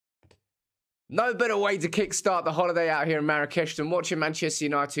No better way to kickstart the holiday out here in Marrakesh than watching Manchester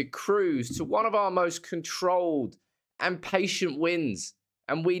United cruise to one of our most controlled and patient wins.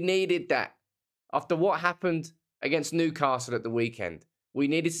 And we needed that. After what happened against Newcastle at the weekend, we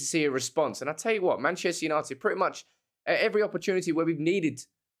needed to see a response. And I tell you what, Manchester United, pretty much at every opportunity where we've needed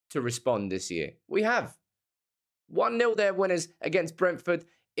to respond this year, we have. 1-0 their winners against Brentford.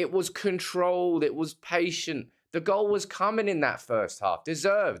 It was controlled. It was patient. The goal was coming in that first half.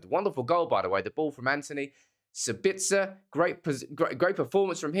 Deserved. Wonderful goal, by the way. The ball from Anthony. Sabitzer, great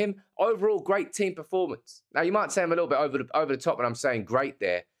performance from him. Overall, great team performance. Now, you might say I'm a little bit over the top when I'm saying great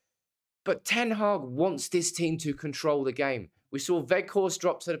there. But Ten Hag wants this team to control the game. We saw Weghorst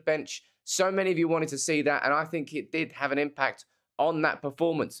drop to the bench. So many of you wanted to see that, and I think it did have an impact on that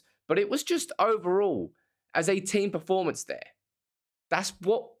performance. But it was just overall, as a team performance there. That's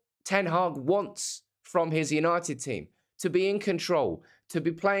what Ten Hag wants from his United team. To be in control, to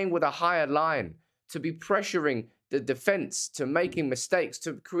be playing with a higher line, to be pressuring the defence, to making mistakes,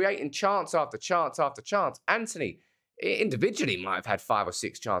 to creating chance after chance after chance. Anthony, individually, might have had 5 or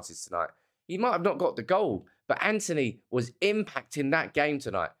 6 chances tonight. He might have not got the goal, but Anthony was impacting that game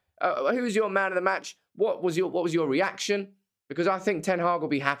tonight. Who was your man of the match? What was your reaction? Because I think Ten Hag will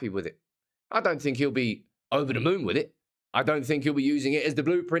be happy with it. I don't think he'll be over the moon with it. I don't think he'll be using it as the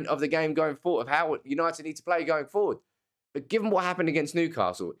blueprint of the game going forward, of how United need to play going forward. But given what happened against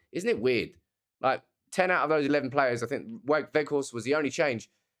Newcastle, isn't it weird? Like, 10 out of those 11 players, I think Weghorst was the only change,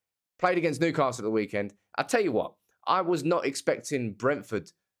 played against Newcastle at the weekend. I'll tell you what, I was not expecting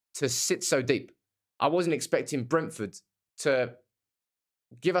Brentford to sit so deep. I wasn't expecting Brentford to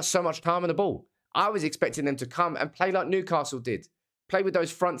give us so much time on the ball. I was expecting them to come and play like Newcastle did. Play with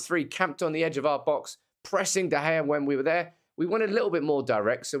those front three camped on the edge of our box, pressing De Gea when we were there. We went a little bit more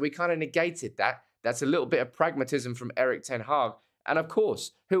direct, so we kind of negated that. That's a little bit of pragmatism from Erik Ten Hag. And of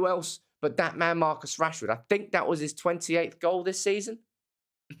course, who else but that man Marcus Rashford? I think that was his 28th goal this season.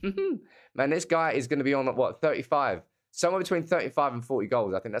 Man, this guy is going to be on, what, 35? Somewhere between 35 and 40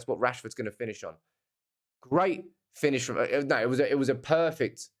 goals. I think that's what Rashford's going to finish on. Great finish from... No, it was a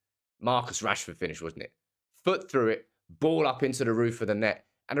perfect Marcus Rashford finish, wasn't it? Foot through it, ball up into the roof of the net,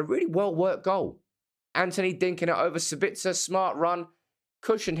 and a really well-worked goal. Anthony dinking it over Sabitzer, smart run,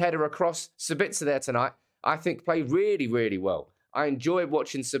 cushioned header across. Sabitzer there tonight, I think, played really, really well. I enjoyed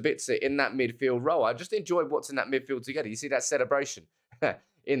watching Sabitzer in that midfield role. I just enjoyed watching that midfield together. You see that celebration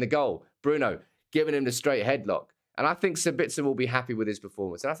in the goal. Bruno giving him the straight headlock. And I think Sabitzer will be happy with his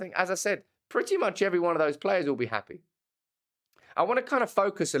performance. And I think, as I said, pretty much every one of those players will be happy. I want to kind of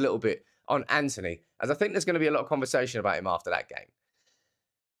focus a little bit on Anthony, as I think there's going to be a lot of conversation about him after that game.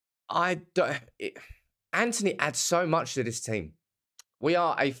 Anthony adds so much to this team. We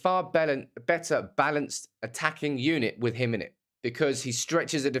are a far better balanced attacking unit with him in it, because he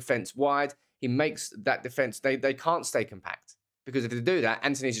stretches the defence wide. He makes that defence, they can't stay compact. Because if they do that,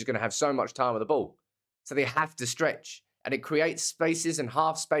 Anthony's just going to have so much time with the ball. So they have to stretch. And it creates spaces and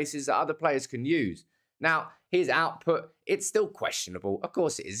half spaces that other players can use. Now, his output, it's still questionable. Of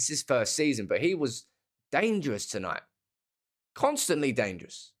course it is. It's his first season, but he was dangerous tonight. Constantly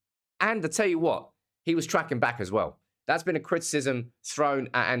dangerous. And to tell you what, he was tracking back as well. That's been a criticism thrown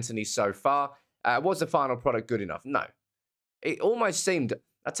at Anthony so far. Was the final product good enough? No. It almost seemed,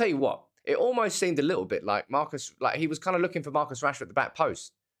 I'll tell you what, it almost seemed a little bit like he was kind of looking for Marcus Rashford at the back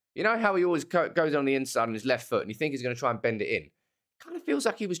post. You know how he always goes on the inside on his left foot and you think he's going to try and bend it in? Kind of feels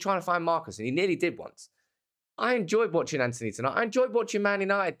like he was trying to find Marcus, and he nearly did once. I enjoyed watching Anthony tonight. I enjoyed watching Man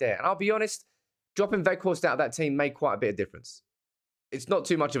United there. And I'll be honest, dropping Weghorst out of that team made quite a bit of difference. It's not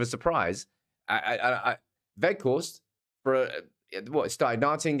too much of a surprise. Weghorst, started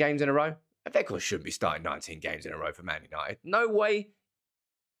 19 games in a row? Weghorst shouldn't be starting 19 games in a row for Man United. No way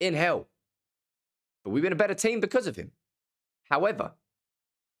in hell. But we've been a better team because of him. However,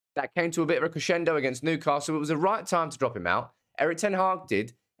 that came to a bit of a crescendo against Newcastle. It was the right time to drop him out. Erik Ten Hag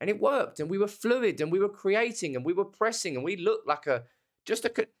did, and it worked. And we were fluid, and we were creating, and we were pressing, and we looked like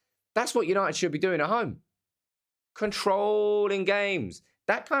that's what United should be doing at home. Controlling games.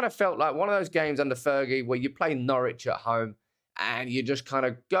 That kind of felt like one of those games under Fergie where you play Norwich at home, and you just kind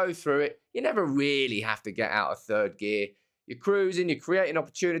of go through it. You never really have to get out of third gear. You're cruising, you're creating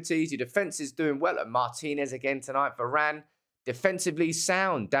opportunities. Your defence is doing well. At Martinez again tonight, Varane. Defensively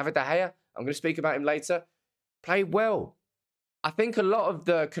sound. David De Gea, I'm going to speak about him later, played well. I think a lot of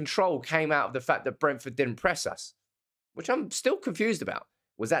the control came out of the fact that Brentford didn't press us, which I'm still confused about.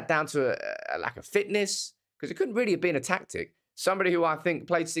 Was that down to a lack of fitness? Because it couldn't really have been a tactic. Somebody who I think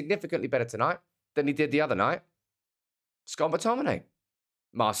played significantly better tonight than he did the other night, Scott McTominay,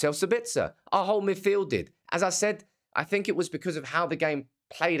 Marcel Sabitzer, our whole midfield did. As I said, I think it was because of how the game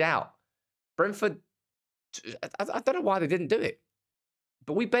played out. Brentford, I don't know why they didn't do it,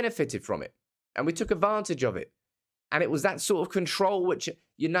 but we benefited from it and we took advantage of it. And it was that sort of control which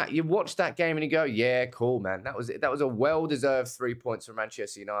you watch that game and you go, yeah, cool, man. That was it. That was a well-deserved 3 points from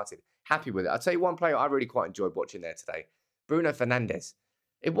Manchester United. Happy with it. I'll tell you one player I really quite enjoyed watching there today, Bruno Fernandes.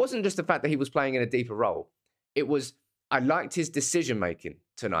 It wasn't just the fact that he was playing in a deeper role. It was, I liked his decision-making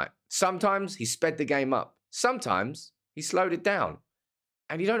tonight. Sometimes he sped the game up. Sometimes he slowed it down.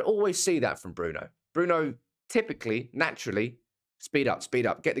 And you don't always see that from Bruno. Bruno typically, naturally, speed up,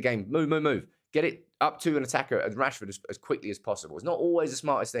 get the game, move. Get it up to an attacker as Rashford as quickly as possible. It's not always the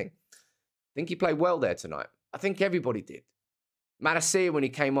smartest thing. I think he played well there tonight. I think everybody did. Manasseh when he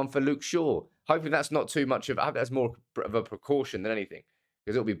came on for Luke Shaw. Hoping that's not too much of, I hope that's more of a precaution than anything.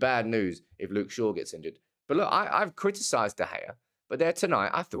 Because it'll be bad news if Luke Shaw gets injured. But look, I've criticised De Gea. But there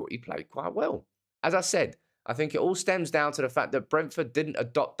tonight, I thought he played quite well. As I said, I think it all stems down to the fact that Brentford didn't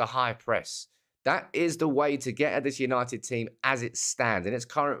adopt the high press. That is the way to get at this United team as it stands. In its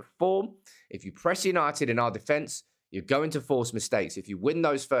current form, if you press United in our defence, you're going to force mistakes. If you win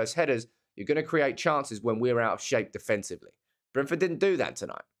those first headers, you're going to create chances when we're out of shape defensively. Brentford didn't do that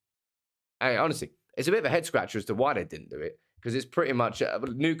tonight. And honestly, it's a bit of a head-scratcher as to why they didn't do it, because it's pretty much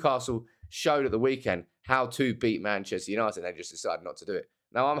Newcastle showed at the weekend how to beat Manchester United, and they just decided not to do it.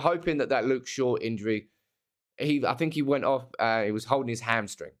 Now, I'm hoping that Luke Shaw injury, I think he went off, he was holding his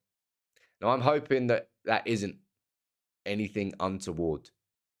hamstring. Now, I'm hoping that isn't anything untoward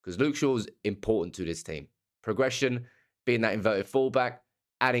because Luke Shaw's important to this team. Progression, being that inverted fullback,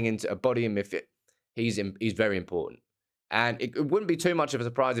 adding into a body in midfield, he's very important. And it wouldn't be too much of a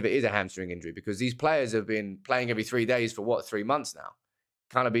surprise if it is a hamstring injury because these players have been playing every 3 days for, 3 months now.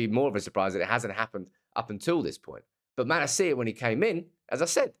 Kind of be more of a surprise that it hasn't happened up until this point. But Manasseh, when he came in, as I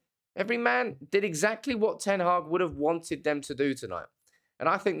said, every man did exactly what Ten Hag would have wanted them to do tonight. And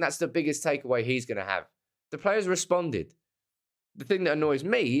I think that's the biggest takeaway he's going to have. The players responded. The thing that annoys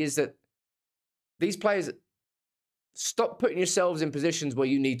me is that these players stop putting yourselves in positions where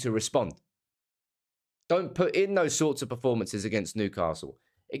you need to respond. Don't put in those sorts of performances against Newcastle.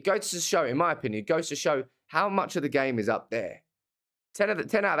 It goes to show, in my opinion, it goes to show how much of the game is up there. 10 out of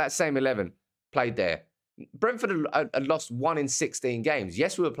that same 11 played there. Brentford had lost 1 in 16 games.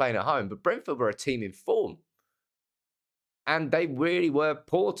 Yes, we were playing at home, but Brentford were a team in form. And they really were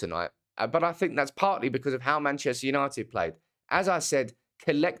poor tonight. But I think that's partly because of how Manchester United played. As I said,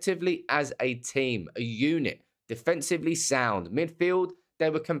 collectively as a team, a unit, defensively sound. Midfield, they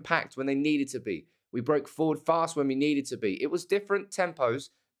were compact when they needed to be. We broke forward fast when we needed to be. It was different tempos,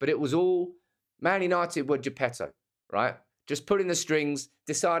 but it was all Man United were Geppetto, right? Just putting the strings,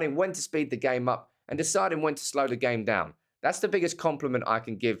 deciding when to speed the game up and deciding when to slow the game down. That's the biggest compliment I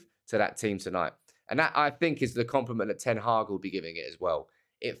can give to that team tonight. And that, I think, is the compliment that Ten Hag will be giving it as well.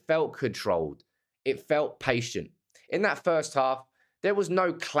 It felt controlled. It felt patient. In that first half, there was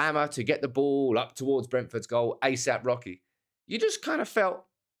no clamour to get the ball up towards Brentford's goal, ASAP Rocky. You just kind of felt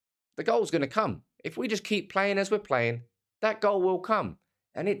the goal's going to come. If we just keep playing as we're playing, that goal will come.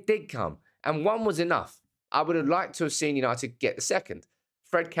 And it did come. And one was enough. I would have liked to have seen United get the second.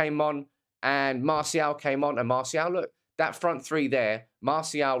 Fred came on and Martial came on. And Martial, look, that front three there,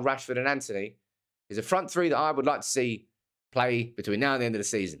 Martial, Rashford and Anthony, is a front three that I would like to see play between now and the end of the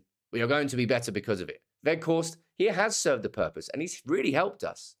season. We are going to be better because of it. Weghorst, he has served the purpose and he's really helped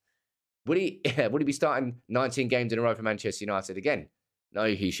us. Would he be starting 19 games in a row for Manchester United again? No,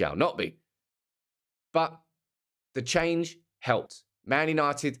 he shall not be. But the change helped. Man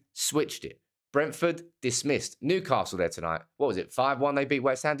United switched it. Brentford dismissed. Newcastle there tonight. What was it? 5-1 they beat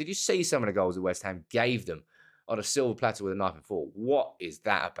West Ham. Did you see some of the goals that West Ham gave them on a silver platter with a knife and fork? What is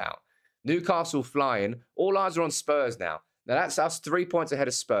that about? Newcastle flying. All eyes are on Spurs now. Now that's us 3 points ahead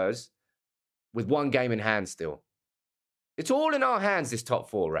of Spurs with 1 game in hand still. It's all in our hands, this top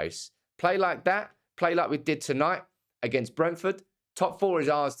 4 race. Play like that. Play like we did tonight against Brentford. Top 4 is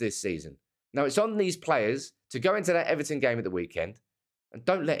ours this season. Now, it's on these players to go into that Everton game at the weekend and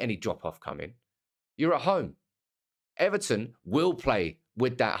don't let any drop-off come in. You're at home. Everton will play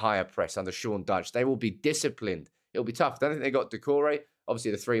with that higher press under Sean Dyche. They will be disciplined. It'll be tough. I don't think they got Decore,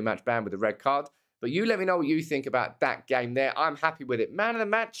 obviously the 3-match ban with the red card. But you let me know what you think about that game there. I'm happy with it. Man of the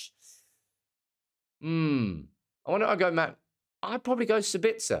match? I wonder if I go, Matt. I'd probably go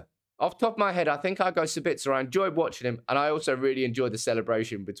Sabitzer. Off the top of my head, I think I'd go Sabitzer. I enjoyed watching him, and I also really enjoyed the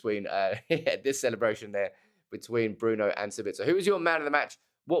celebration between this celebration there between Bruno and Sabitzer. Who was your man of the match?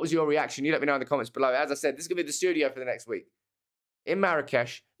 What was your reaction? You let me know in the comments below. As I said, this is going to be the studio for the next week in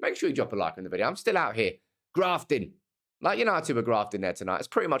Marrakesh. Make sure you drop a like on the video. I'm still out here grafting. Like United were grafting there tonight. It's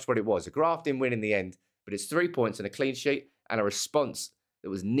pretty much what it was. A grafting win in the end, but it's 3 points and a clean sheet and a response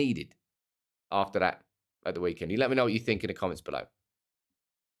that was needed. after that at the weekend. You let me know what you think in the comments below.